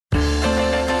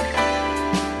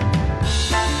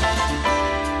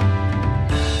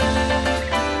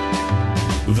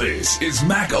This is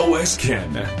Mac OS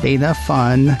Ken. Data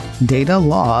fun, data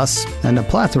loss, and a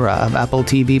plethora of Apple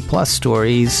TV Plus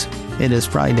stories. It is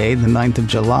Friday, the 9th of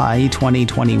July,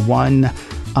 2021.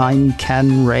 I'm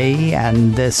Ken Ray,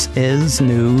 and this is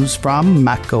news from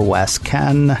Mac OS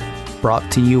Ken.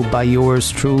 Brought to you by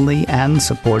yours truly and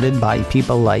supported by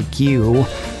people like you,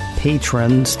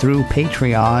 patrons through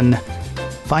Patreon.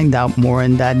 Find out more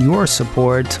and add your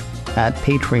support at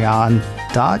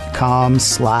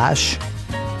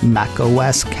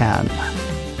patreon.com/MacOSCan.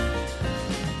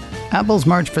 Apple's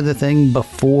march for the thing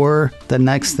before the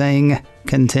next thing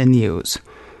continues.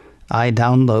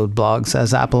 iDownload blog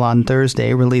says Apple on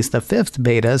Thursday released the fifth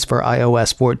betas for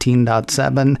iOS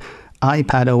 14.7,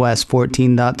 iPadOS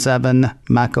 14.7,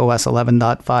 macOS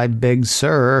 11.5 Big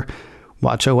Sur,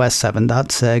 watchOS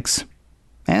 7.6,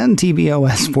 and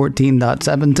tvOS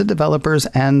 14.7 to developers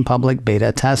and public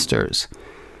beta testers.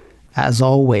 As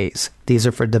always, these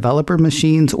are for developer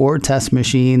machines or test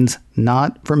machines,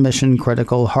 not for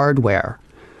mission-critical hardware.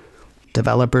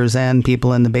 Developers and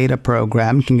people in the beta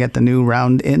program can get the new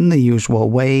round in the usual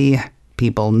way.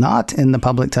 People not in the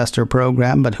public tester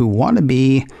program but who want to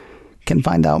be can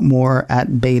find out more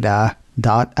at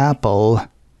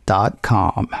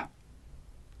beta.apple.com.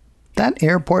 That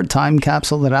airport time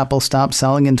capsule that Apple stopped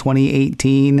selling in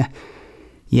 2018,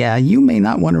 yeah, you may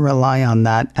not want to rely on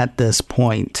that at this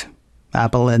point.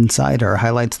 Apple Insider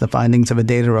highlights the findings of a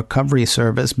data recovery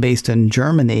service based in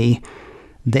Germany.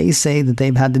 They say that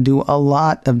they've had to do a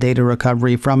lot of data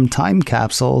recovery from time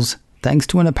capsules thanks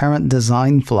to an apparent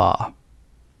design flaw.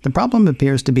 The problem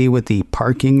appears to be with the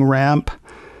parking ramp.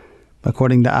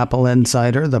 According to Apple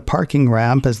Insider, the parking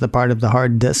ramp is the part of the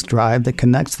hard disk drive that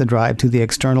connects the drive to the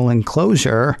external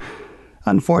enclosure.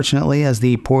 Unfortunately, as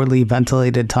the poorly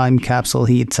ventilated time capsule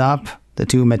heats up, the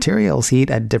two materials heat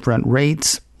at different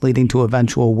rates, leading to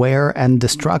eventual wear and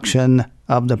destruction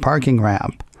of the parking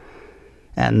ramp.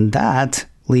 And that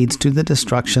leads to the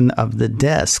destruction of the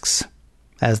disks.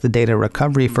 As the data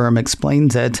recovery firm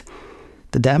explains it,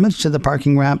 the damage to the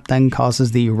parking ramp then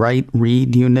causes the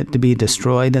write-read unit to be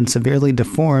destroyed and severely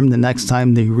deformed the next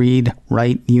time the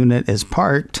read-write unit is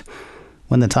parked.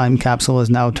 When the time capsule is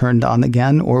now turned on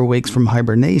again or wakes from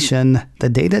hibernation, the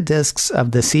data disks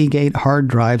of the Seagate hard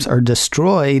drives are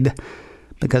destroyed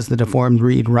because the deformed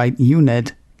read-write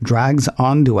unit drags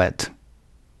onto it.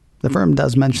 The firm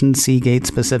does mention Seagate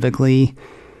specifically.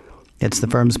 It's the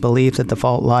firm's belief that the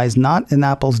fault lies not in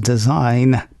Apple's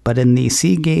design, but in the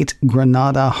Seagate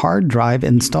Granada hard drive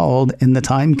installed in the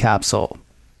time capsule.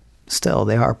 Still,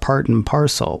 they are part and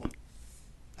parcel.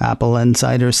 Apple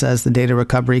Insider says the data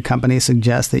recovery company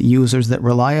suggests that users that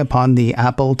rely upon the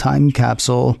Apple time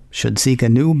capsule should seek a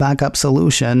new backup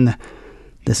solution.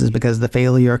 This is because the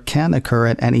failure can occur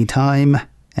at any time,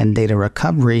 and data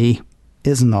recovery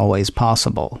isn't always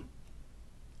possible.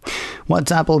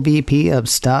 What's Apple VP of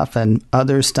Stuff and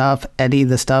Other Stuff, Eddie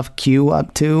the Stuff Q,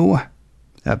 up to?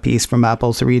 A piece from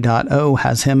Apple 3.0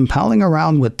 has him palling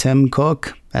around with Tim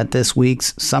Cook at this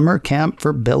week's Summer Camp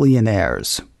for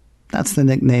Billionaires. That's the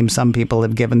nickname some people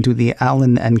have given to the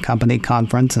Allen & Company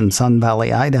conference in Sun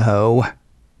Valley, Idaho.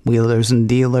 Wheelers and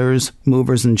dealers,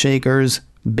 movers and shakers,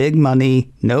 big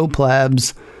money, no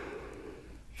plebs.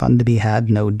 Fun to be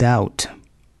had, no doubt.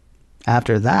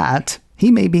 After that, he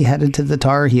may be headed to the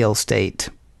Tar Heel State.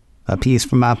 A piece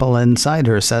from Apple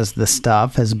Insider says the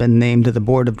stuff has been named to the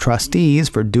Board of Trustees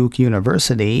for Duke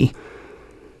University.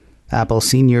 Apple's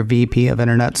Senior VP of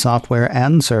Internet Software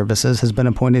and Services has been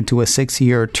appointed to a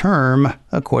 6-year term,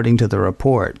 according to the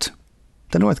report.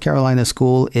 The North Carolina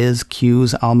school is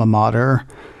Q's alma mater.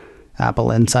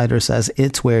 Apple Insider says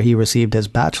it's where he received his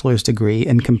bachelor's degree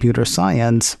in computer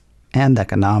science and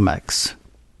economics.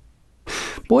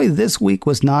 Boy, this week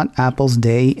was not Apple's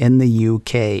day in the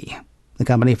UK. The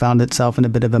company found itself in a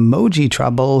bit of emoji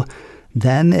trouble,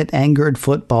 then it angered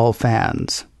football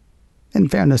fans. In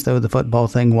fairness, though, the football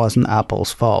thing wasn't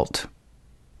Apple's fault.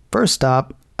 First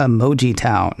up, Emoji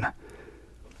Town.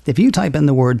 If you type in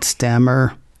the word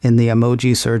stammer in the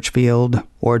emoji search field,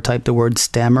 or type the word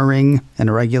stammering in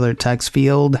a regular text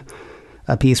field,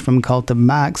 a piece from Cult of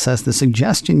Mac says the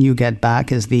suggestion you get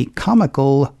back is the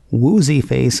comical Woozy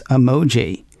face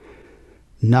emoji.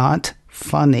 Not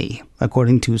funny,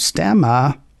 according to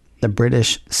Stamma, the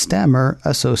British Stammer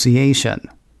Association.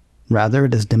 Rather,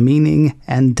 it is demeaning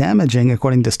and damaging,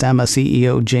 according to Stamma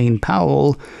CEO Jane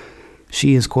Powell.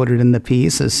 She is quoted in the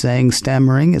piece as saying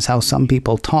stammering is how some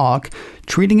people talk.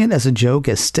 Treating it as a joke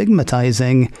is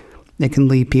stigmatizing. It can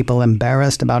leave people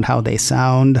embarrassed about how they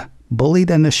sound, bullied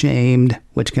and ashamed,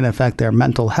 which can affect their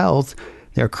mental health,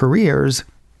 their careers,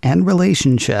 and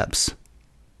relationships.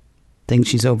 Think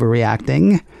she's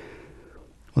overreacting?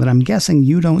 Well, then I'm guessing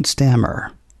you don't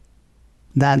stammer.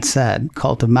 That said,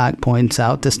 Cult of Mac points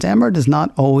out to stammer does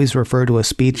not always refer to a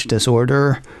speech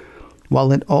disorder.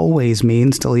 While it always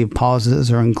means to leave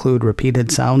pauses or include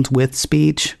repeated sounds with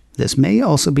speech, this may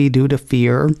also be due to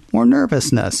fear or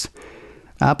nervousness.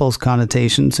 Apple's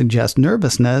connotation suggests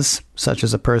nervousness, such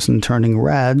as a person turning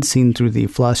red seen through the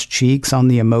flushed cheeks on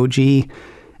the emoji,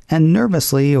 and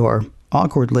nervously or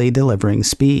awkwardly delivering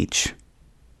speech.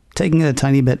 Taking it a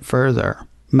tiny bit further,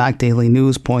 Mac Daily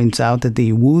News points out that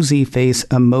the Woozy face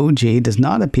emoji does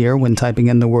not appear when typing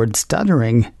in the word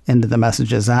stuttering into the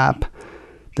Messages app.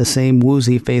 The same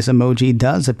Woozy face emoji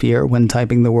does appear when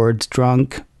typing the words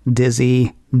drunk,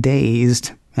 dizzy,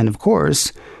 dazed, and of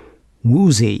course,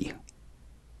 woozy.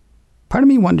 Part of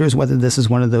me wonders whether this is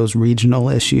one of those regional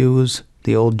issues,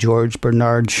 the old George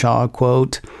Bernard Shaw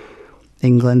quote,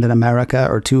 England and America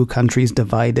are two countries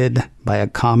divided by a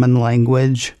common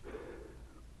language.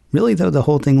 Really, though, the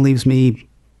whole thing leaves me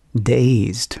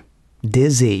dazed,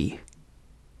 dizzy.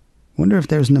 Wonder if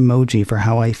there's an emoji for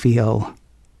how I feel.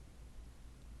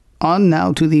 On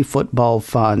now to the football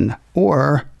fun,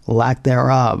 or lack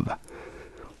thereof.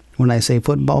 When I say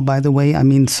football, by the way, I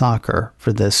mean soccer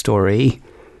for this story.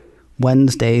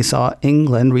 Wednesday saw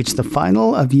England reach the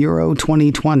final of Euro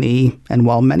 2020, and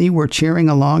while many were cheering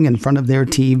along in front of their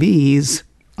TVs,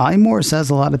 iMore says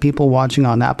a lot of people watching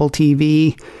on Apple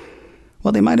TV,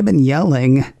 well, they might have been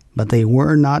yelling, but they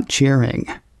were not cheering.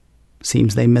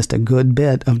 Seems they missed a good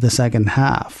bit of the second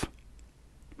half.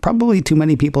 Probably too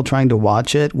many people trying to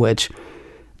watch it, which,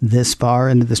 this far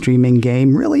into the streaming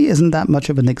game, really isn't that much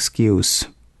of an excuse.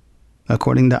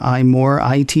 According to iMore,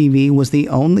 ITV was the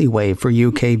only way for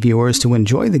UK viewers to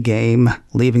enjoy the game,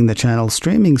 leaving the channel's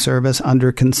streaming service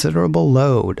under considerable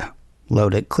load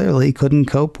it clearly couldn't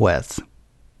cope with.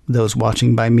 Those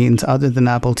watching by means other than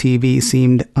Apple TV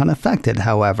seemed unaffected,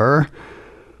 however.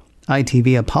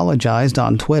 ITV apologized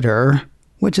on Twitter,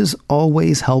 which is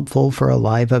always helpful for a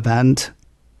live event.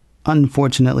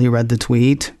 Unfortunately, read the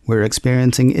tweet, "We're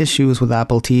experiencing issues with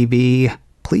Apple TV.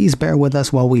 Please bear with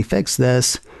us while we fix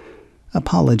this.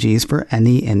 Apologies for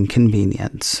any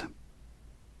inconvenience."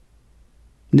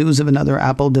 News of another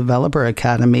Apple Developer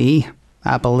Academy.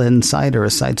 Apple Insider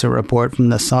cites a report from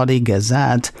the Saudi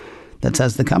Gazette that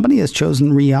says the company has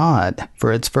chosen Riyadh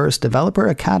for its first Developer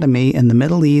Academy in the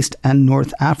Middle East and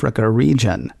North Africa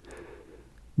region.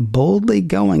 Boldly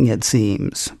going, it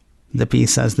seems. The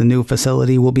piece says the new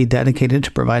facility will be dedicated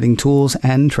to providing tools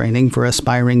and training for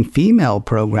aspiring female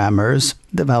programmers,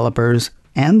 developers,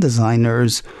 and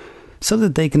designers so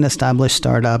that they can establish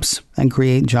startups and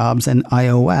create jobs in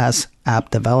iOS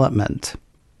app development.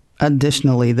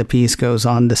 Additionally, the piece goes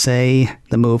on to say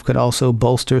the move could also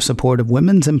bolster support of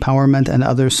women's empowerment and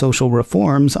other social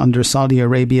reforms under Saudi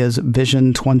Arabia's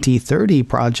Vision 2030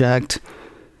 project.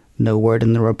 No word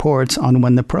in the reports on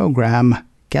when the program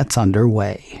gets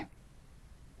underway.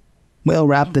 We'll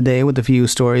wrap the day with a few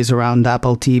stories around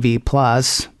Apple TV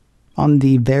Plus. On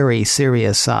the very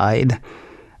serious side,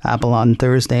 Apple on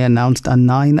Thursday announced a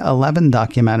 9/11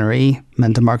 documentary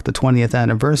meant to mark the 20th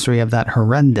anniversary of that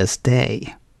horrendous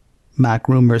day. Mac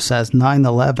Rumor says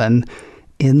 9/11,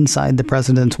 Inside the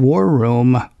President's War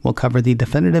Room, will cover the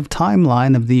definitive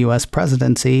timeline of the U.S.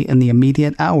 presidency in the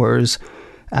immediate hours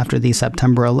after the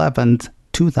September 11th,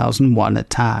 2001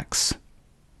 attacks.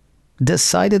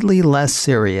 Decidedly less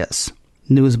serious.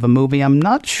 News of a movie I'm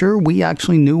not sure we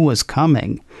actually knew was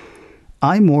coming.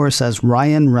 iMore says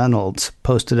Ryan Reynolds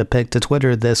posted a pic to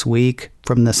Twitter this week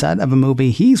from the set of a movie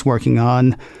he's working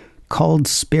on called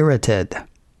Spirited.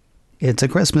 It's a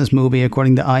Christmas movie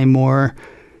according to iMore,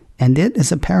 and it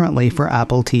is apparently for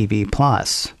Apple TV+.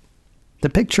 The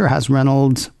picture has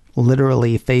Reynolds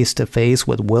literally face-to-face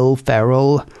with Will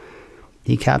Ferrell.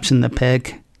 He captioned the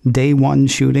pic, "Day one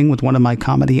shooting with one of my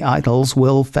comedy idols,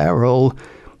 Will Ferrell.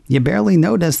 You barely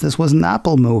noticed this was an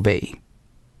Apple movie."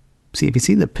 See, if you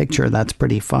see the picture, that's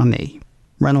pretty funny.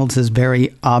 Reynolds is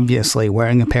very obviously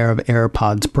wearing a pair of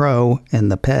AirPods Pro in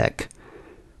the pic.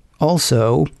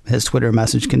 Also, his Twitter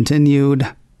message continued,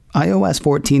 iOS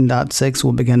 14.6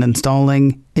 will begin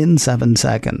installing in 7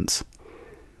 seconds.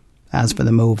 As for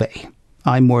the movie,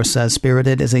 iMore says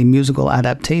Spirited is a musical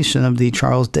adaptation of the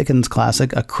Charles Dickens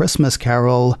classic A Christmas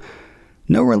Carol.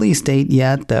 No release date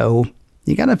yet, though.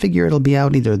 You gotta figure it'll be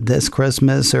out either this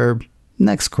Christmas or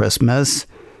next Christmas.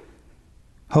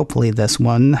 Hopefully this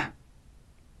one.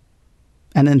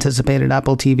 An anticipated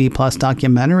Apple TV Plus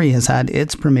documentary has had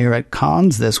its premiere at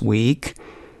Cannes this week.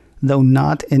 Though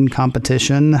not in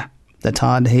competition, the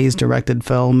Todd Hayes-directed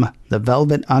film The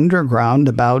Velvet Underground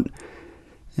about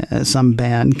some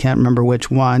band, can't remember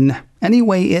which one.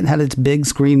 Anyway, it had its big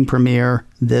screen premiere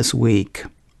this week.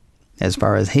 As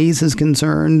far as Hayes is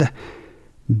concerned,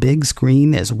 big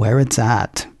screen is where it's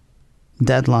at.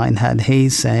 Deadline had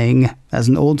Hayes saying, "As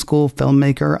an old-school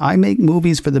filmmaker, I make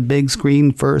movies for the big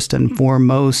screen first and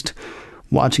foremost.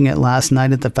 Watching it last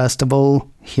night at the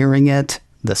festival, hearing it,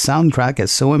 the soundtrack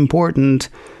is so important.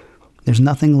 There's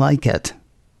nothing like it.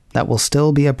 That will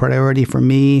still be a priority for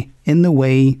me in the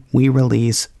way we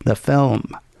release the film."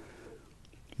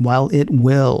 While it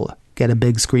will get a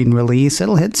big screen release,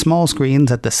 it'll hit small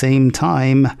screens at the same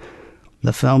time.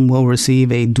 The film will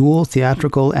receive a dual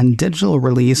theatrical and digital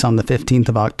release on the 15th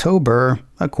of October,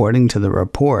 according to the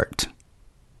report.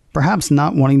 Perhaps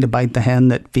not wanting to bite the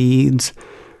hand that feeds,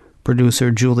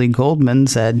 producer Julie Goldman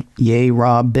said, "Yay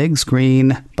raw big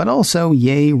screen, but also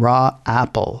yay raw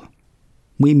Apple.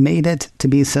 We made it to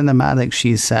be cinematic,"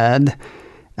 she said,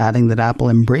 adding that Apple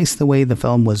embraced the way the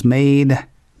film was made.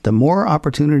 "The more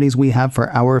opportunities we have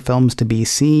for our films to be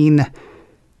seen,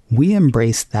 we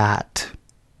embrace that."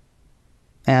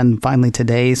 And finally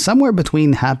today, somewhere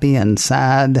between happy and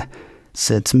sad,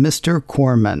 sits Mr.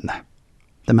 Corman.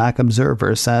 The Mac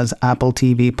Observer says Apple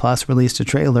TV Plus released a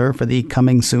trailer for the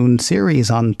Coming Soon series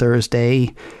on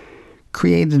Thursday.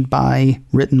 Created by,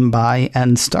 written by,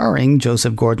 and starring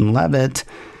Joseph Gordon-Levitt.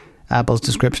 Apple's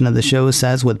description of the show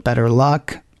says, "With better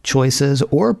luck, choices,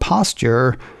 or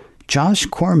posture, Josh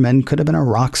Corman could have been a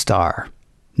rock star.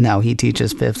 Now he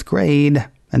teaches 5th grade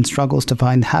and struggles to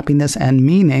find happiness and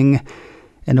meaning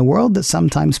in a world that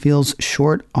sometimes feels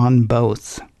short on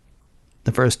both."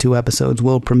 The first 2 episodes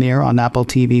will premiere on Apple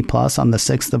TV Plus on the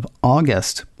 6th of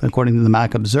August, according to the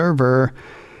Mac Observer.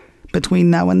 Between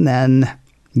now and then,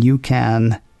 you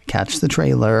can catch the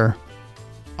trailer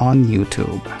on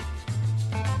YouTube.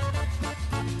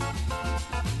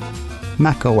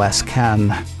 macOS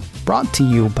Ken, brought to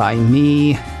you by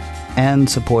me and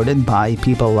supported by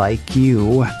people like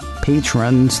you,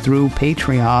 patrons through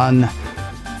Patreon.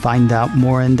 Find out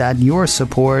more and add your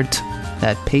support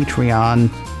at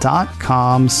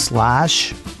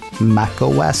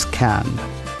patreon.com/macOSCan.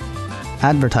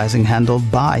 Advertising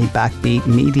handled by Backbeat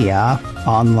Media.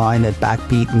 Online at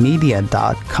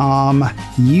backbeatmedia.com.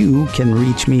 You can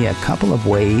reach me a couple of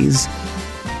ways.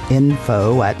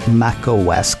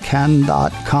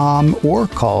 info@macoscan.com or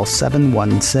call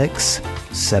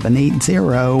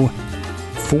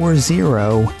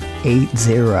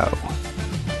 716-780-4080.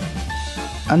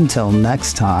 Until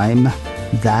next time,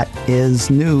 that is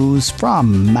news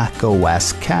from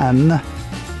macOS Ken.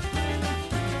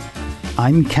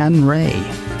 I'm Ken Ray.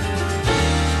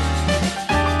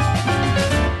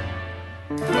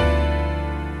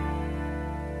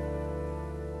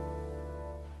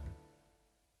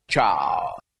 Cha.